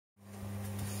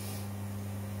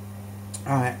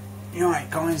Alright,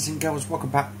 alright guys and girls, welcome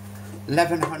back.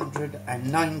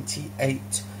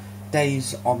 1198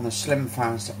 days on the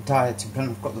Slimfast diet plan.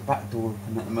 I've got the back door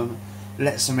open at the moment.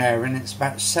 Let some air in. It's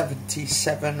about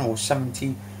 77 or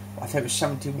 70, I think it was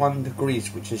 71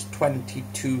 degrees, which is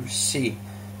 22 C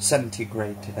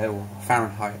centigrade today, or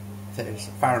Fahrenheit. I think it's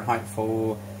Fahrenheit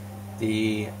for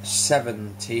the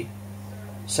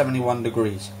 71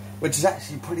 degrees, which is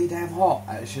actually pretty damn hot,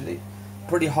 actually.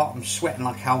 Pretty hot. I'm sweating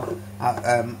like hell out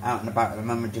and about at the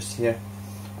moment, just here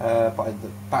by the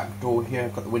back door here.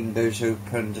 I've got the windows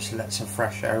open just to let some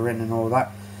fresh air in and all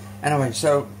that. Anyway,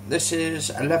 so this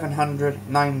is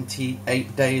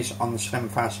 1198 days on the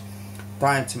Slimfast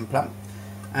dieting plan,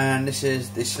 and this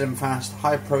is the Slimfast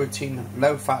high protein,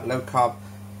 low fat, low carb,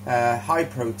 high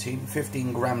protein,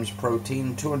 15 grams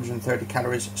protein, 230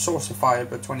 calories, source of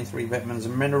fibre, 23 vitamins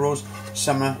and minerals,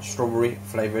 summer strawberry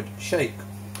flavoured shake.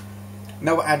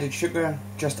 No added sugar,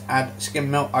 just add skim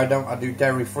milk. I do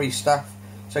dairy free stuff,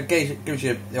 so it gives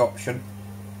you the option.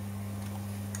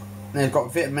 And it's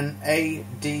got vitamin A,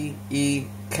 D, E,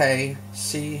 K,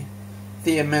 C,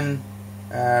 thiamine,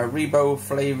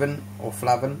 riboflavin or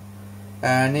flavin,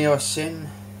 niacin,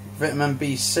 vitamin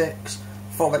B6,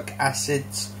 folic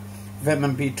acids,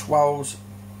 vitamin B12s,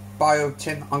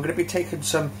 biotin. I'm going to be taking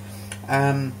some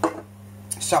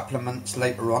supplements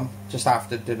later on, just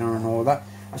after dinner and all that.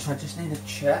 So I just need a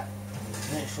chair.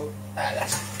 Make sure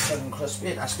that's good and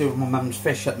crispy. That's doing my mum's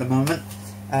fish at the moment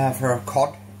for her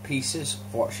cod pieces,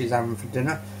 what she's having for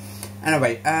dinner.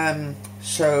 Anyway,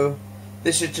 so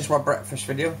this is just my breakfast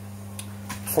video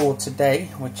for today,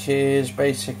 which is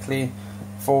basically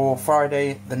for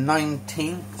Friday the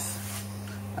 19th.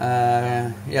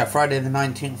 Yeah, Friday the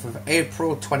 19th of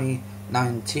April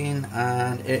 2019,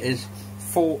 and it is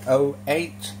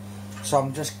 4:08. So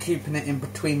I'm just keeping it in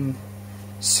between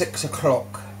 6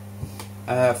 o'clock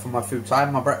for my food. So I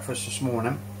had my breakfast this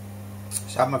morning,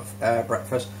 so I had my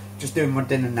breakfast, just doing my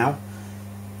dinner now.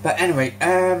 But anyway,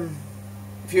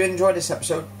 if you enjoyed this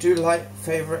episode, do like,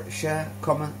 favourite, share,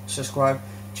 comment, subscribe.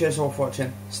 Cheers all for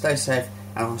watching, stay safe,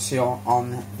 and I'll see you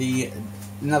on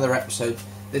another episode.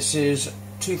 This is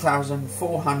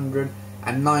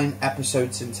 2,409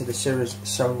 episodes into the series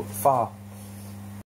so far.